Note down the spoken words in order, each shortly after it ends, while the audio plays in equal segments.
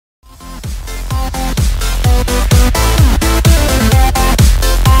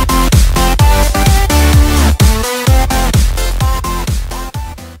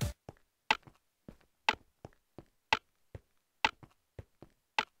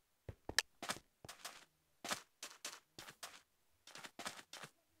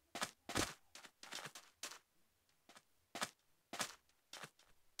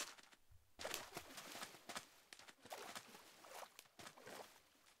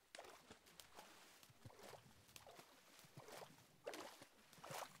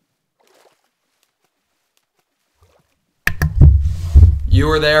You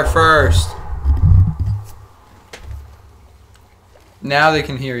were there first. Now they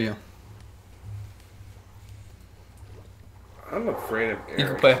can hear you. I'm afraid of Eric. You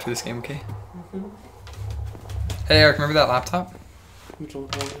can play after this game, okay? Hey, Eric, remember that laptop? Which one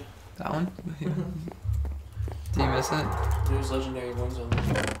called me? That one? Do you miss it? There's legendary ones on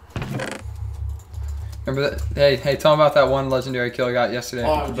there. Remember that? Hey, tell them about that one legendary kill I got yesterday.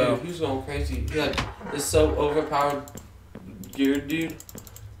 Oh, with the bow. dude, he's going crazy. He like is so overpowered, geared dude.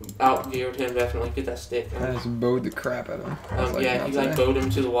 Out geared him definitely. Get that stick. I just bowed the crap out of him. I was like, Yeah, "Not he like today." bowed him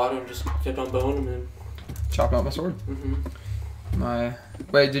to the water and just kept on bowing him and. Chopping out my sword. Mhm.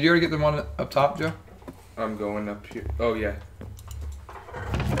 Wait, did you already get the one up top, Joe? I'm going up here. Oh, yeah.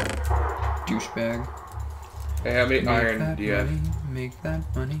 Douchebag. Hey, how many Make iron that do you have? money, make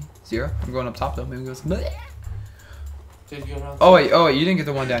that money. 0. I'm going up top though. Maybe it goes. Bleh. Did you go around? Oh wait, you didn't get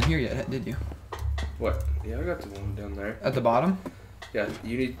the one down here yet, did you? What? Yeah, I got the one down there. At the bottom? Yeah,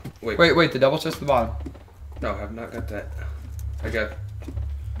 you need... Wait, the double chest at the bottom. No, I have not got that. I got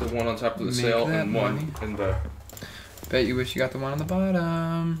the one on top of the Make sail that and money. one in the... Bet you wish you got the one on the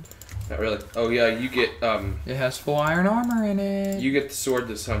bottom. Not really. Oh, yeah, you get, It has full iron armor in it. You get the sword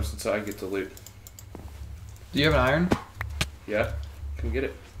this time since I get the loot. Do you have an iron? Yeah. Come get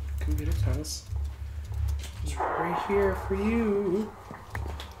it. Come get it, Thomas. It's right here for you.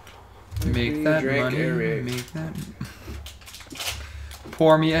 Make that Drink, money. Eric. Make that.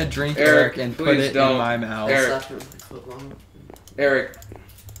 Pour me a drink, Eric, Eric, and put please it don't. in my mouth. Eric. Slap him with my foot long. Eric.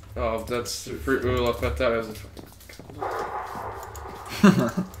 Oh, that's the fruit roll-up. I thought it was a...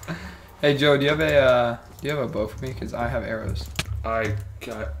 Hey Joe, do you have a bow for me? Cause I have arrows. I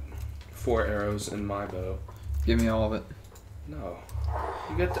got 4 arrows in my bow. Give me all of it. No.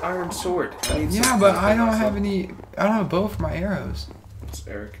 You got the iron sword. I need Yeah, something but for I don't myself. have any. I don't have a bow for my arrows. What's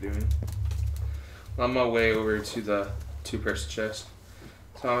Eric doing? On my way over to the 2-person chest.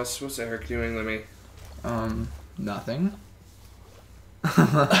 Thomas, what's Eric doing? Let me... Nothing.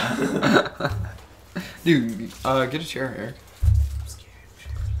 Dude, get a chair, Eric. I'm scared.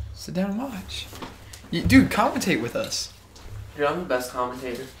 Sit down and watch. Dude, commentate with us. Dude, I'm the best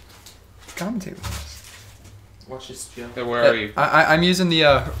commentator. Commentate with us. Watch this, Joe. Hey, where are you? I'm using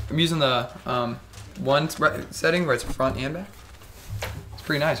the one setting where it's front and back. It's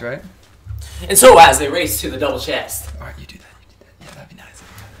pretty nice, right? And so as they race to the double chest, All right, you do that. Yeah, that'd be nice.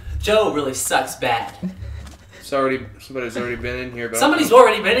 Joe really sucks bad. Somebody's already been in here. But Somebody's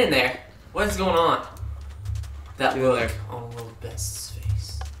already been in there. What is going on? That Get in look there. on Lil Best's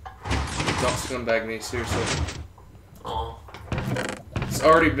face. Don't scumbag me, seriously. Aw. It's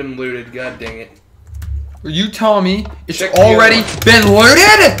already been looted. God dang it. Are you telling me it's Check the already other been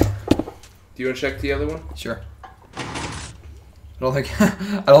looted? Do you want to check the other one? Sure.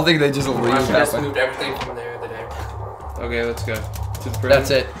 I don't think they just leave I that just way. moved everything from there the day. Okay, let's go. To the prison. That's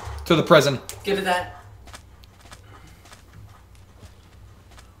it. To the prison. Give it that.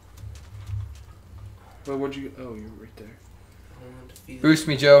 Well, where'd you go? Oh, you're right there. Boost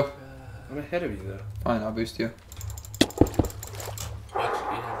me, Joe. I'm ahead of you, though. Fine, I'll boost you. Watch, you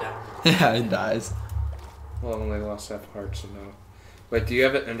have down. Yeah, it dies. Well, I only lost half a heart, so no. Wait, do you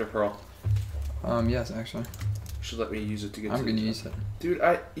have an ender pearl? Yes, actually. You should let me use it to get I'm to gonna the use it. Dude,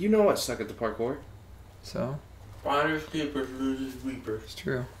 you know I suck at the parkour. So, Finders keepers loses weepers. it's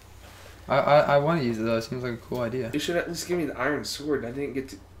true. I want to use it though. It seems like a cool idea. You should at least give me the iron sword. I didn't get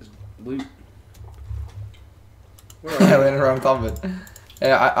to loot. Where I are you? landed right on top of it.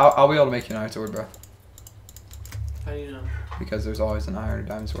 Yeah, I'll be able to make you an iron sword, bro. How do you know? Because there's always an iron or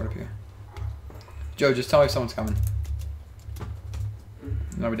diamond sword up here. Joe, just tell me if someone's coming.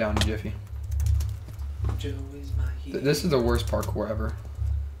 And I'll be down in a jiffy. Joe is my hero. This is the worst parkour ever.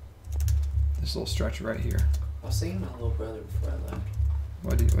 This little stretch right here. I was thinking about my little brother before I left.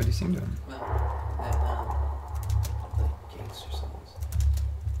 What do you seem to him? Well, that like gangster songs.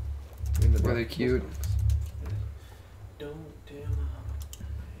 In the Were they back. cute? Don't tell my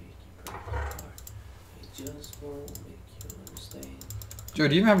make you break my heart. It just won't make you understand. Joe,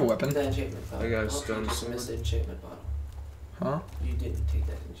 do you even have a weapon? That enchantment bottle. I got a Oh, stone you just sword. missed the enchantment bottle. Huh? You didn't take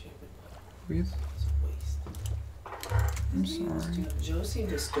that enchantment bottle. Please? It's a waste. I'm sorry. Joe seemed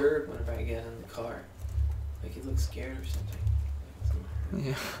disturbed whenever I get in the car. Like he looked scared or something.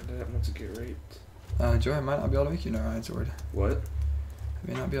 Yeah. I didn't want to get raped. Joe, I might not be able to make you another iron sword. What? I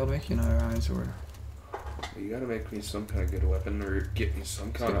may not be able to make you another iron sword. You gotta make me some kind of good weapon or get me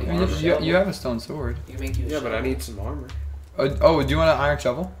some kind of I mean, armor. you have a stone sword. You can make you a Yeah, but I shovel. need some armor. Oh, do you want an iron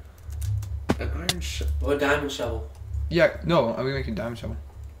shovel? An iron Or a diamond shovel. Yeah, no, I'm gonna make you a diamond shovel.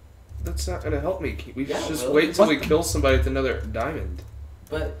 That's not gonna help me. We Yeah, should just well, wait till what we kill somebody with another diamond.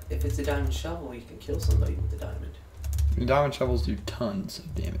 But if it's a diamond shovel, you can kill somebody with a diamond. Diamond shovels do tons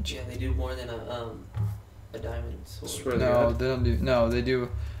of damage. Yeah, they do more than a diamond sword. Swear to No, God. they don't do. No, they do.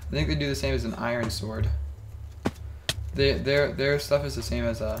 I think they do the same as an iron sword. Their stuff is the same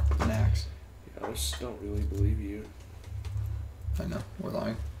as an axe. Yeah, I just don't really believe you. I know, we're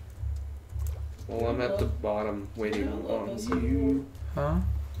lying. Well, I'm at the bottom waiting You don't love on us you. anymore. Uh-huh. Huh?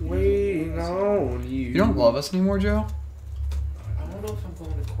 Waiting on you. You don't love us anymore, Joe? I don't know if I'm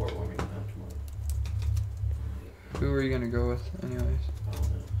going to court warming now tomorrow. Who are you gonna go with, anyways? I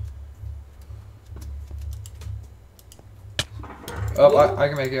don't know. Oh, I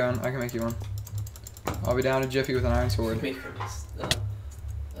can make you one. I can make you one. I'll be down to Jiffy with an iron sword. Make a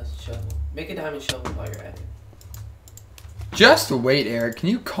shovel. Make a diamond shovel while you're at it. Just wait, Eric. Can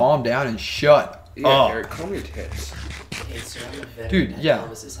you calm down and shut Yeah, up? Eric, calm your tits. Hey, sir, I'm a veteran. Dude, at yeah.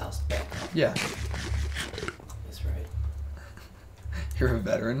 Thomas's house back. Yeah, That's right. you're a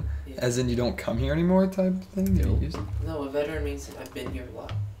veteran. Yeah. As in you don't come here anymore type thing? Did you Nope. use it? No, a veteran means that I've been here a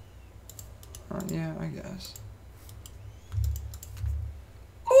lot. Yeah, I guess.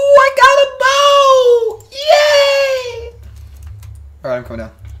 Ooh, I got a bow! Yay! Alright, I'm coming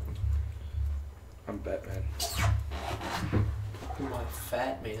down. I'm Batman. Who am I,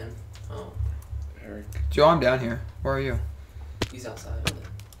 fat man? Oh, Eric. Joe, I'm down here. Where are you? he's outside of it.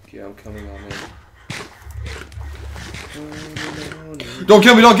 Yeah, I'm coming on in. Don't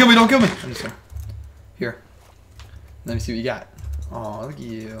kill me, don't kill me, don't kill me! I'm just here. Here. Let me see what you got. Oh, look at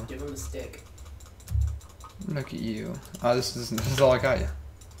you. Give him a stick. Look at you. This is all I got you.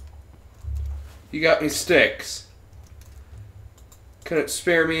 You got me sticks. Couldn't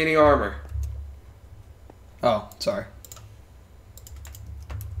spare me any armor. Oh, sorry.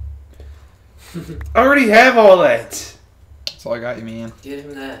 I already have all that. That's all I got you, man. Get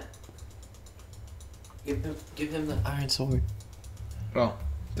him that. Give him the iron sword. Oh,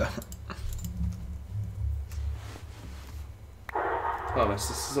 duh. Thomas,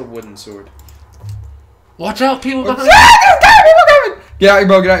 this is a wooden sword. Watch out, people behind Get you! out your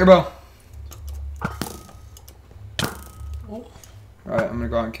bow, get out your bow. Alright, I'm gonna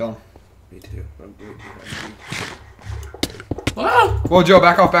go out and kill him. Me too. I'm right behind you. Wow! Whoa, Joe,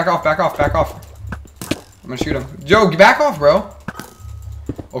 back off, back off, back off, back off. I'm gonna shoot him. Joe, get back off, bro.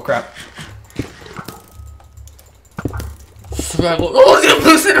 Oh, crap. Survival. Oh, you're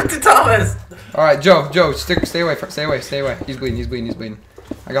losing him to Thomas! Alright, Joe, stay away, stay away, stay away. He's bleeding, he's bleeding, he's bleeding.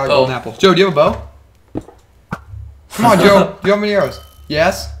 I got a Oh. golden apple. Joe, do you have a bow? Come on, Joe. Do you have many arrows?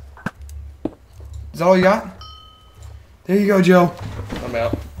 Yes? Is that all you got? There you go, Joe. I'm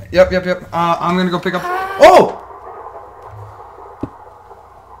out. Yep. I'm gonna go pick up. Oh!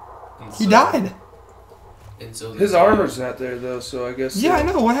 He died. And so His armor's not there though, so I guess. Yeah, I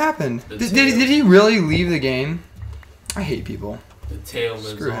know. What happened? The Did he really leave the game? I hate people. The tale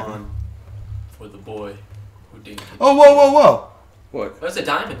lives Screw him. on for the boy who didn't get Oh, whoa. What? There's a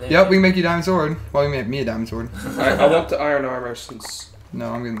diamond there. Yep, we can make you a diamond sword. Well, we can make me a diamond sword. I want the iron armor since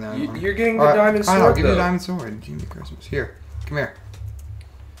No, I'm getting the diamond. you're getting the Alright, diamond fine, sword. I'll give you though. the diamond sword. Give me Christmas. Here, come here.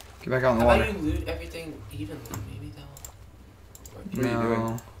 Get back out in the How water. about you loot everything evenly? Maybe that'll work. What are you doing?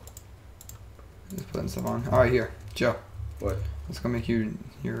 No. Just putting stuff on. Alright, here. Joe. What? Let's go make you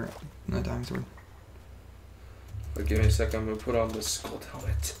your diamond sword. But give me a second. I'm gonna put on this gold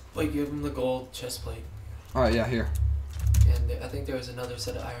helmet. Wait, give him the gold chest plate. Alright, yeah, here. And I think there was another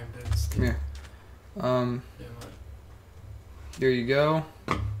set of iron boots. Come here. Never mind. Here you go.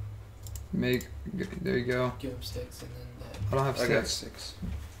 There you go. Give him sticks and then that. I don't have I got sticks. 6.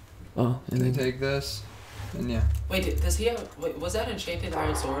 Oh, Then take this. And yeah. Wait, does he have? Wait, was that enchanted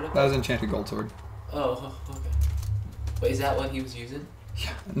iron sword? That was enchanted gold sword. Oh, okay. Wait, is that what he was using?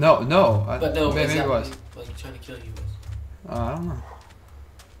 Yeah. No. But no, maybe is it that was. what he trying to kill you with? I don't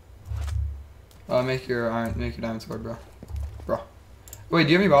know. Make your diamond sword, bro. Wait,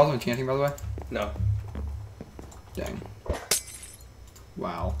 do you have any bottles of enchanting, by the way? No. Dang.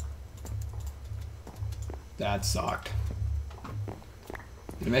 Wow. That sucked.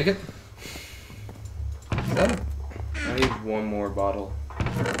 Did you make it? Is that it? I need one more bottle.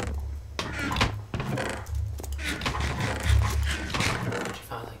 Where'd you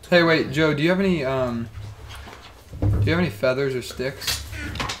find like? Hey, wait, Joe. Do you have any feathers or sticks?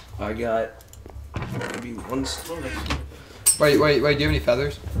 I got maybe one. Oh, that's- Wait. Do you have any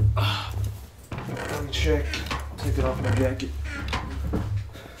feathers? Let me check. Take it off my jacket.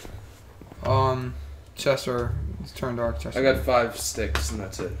 Chester. It's turned dark. Chester. I got 5 sticks and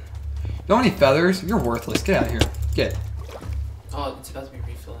that's it. You don't have any feathers? You're worthless. Get out of here. Get. Oh, it's about to be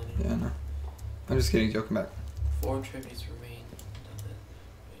refilling it. Yeah, no. I'm just kidding. Joe, come back. 4 tributes remain.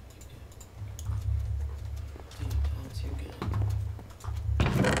 Dude, Thomas, you're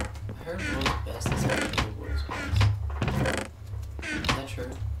good. I heard world's best is having the world's best.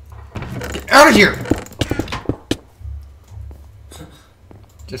 Out of here!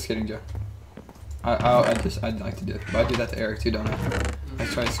 Just kidding, Joe. I'd like to do it, but I do that to Eric too, don't I? I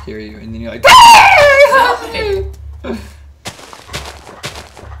try to scare you, and then you're like. Hey. So,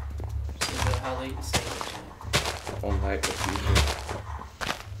 how late is it? All night with you.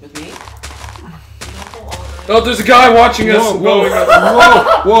 With me? You don't go all night. Oh, there's a guy watching us.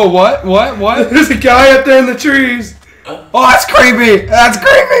 Whoa, what? There's a guy up there in the trees. Oh, that's creepy! That's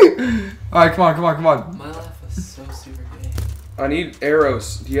creepy! Alright, come on. My laugh was so super gay. I need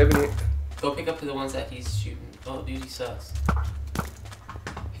arrows. Do you have any? Go pick up the ones that he's shooting. Oh, dude, he sucks.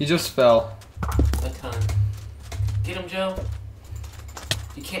 He just fell. A ton. Get him, Joe.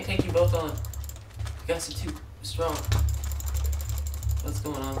 He can't take you both on. You guys are too strong. What's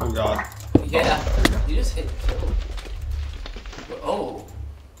going on? Oh god. Yeah. You just hit kill. Oh,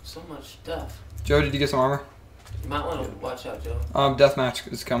 so much stuff. Joe, did you get some armor? You might want to watch out, Joe.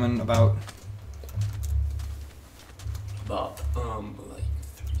 Deathmatch is coming about. About, like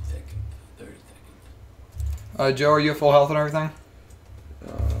 30 seconds. Joe, are you at full health and everything?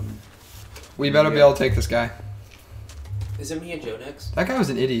 We better be able to take this guy. Is it me and Joe next? That guy was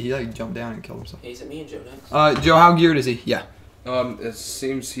an idiot. He like jumped down and killed himself. Hey, is it me and Joe next? Joe, how geared is he? Yeah. It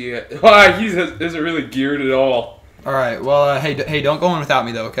seems he isn't really geared at all. All right. Well, hey, don't go in without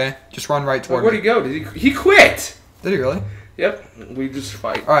me though, okay? Just run right toward Where'd me. he go? He quit? Did he really? Yep. We just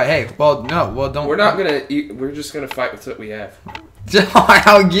fight. All right. Hey. Well, no. Well, don't. We're not gonna eat. We're just gonna fight with what we have. Joe,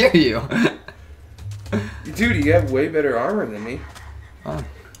 how gear you? Dude, you have way better armor than me. Oh.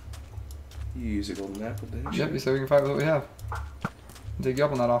 You use a golden apple, didn't you? Yep. So we can fight with what we have. I'll take you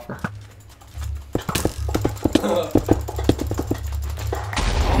up on that offer.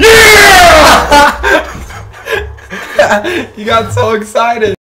 Yeah! You got so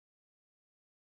excited.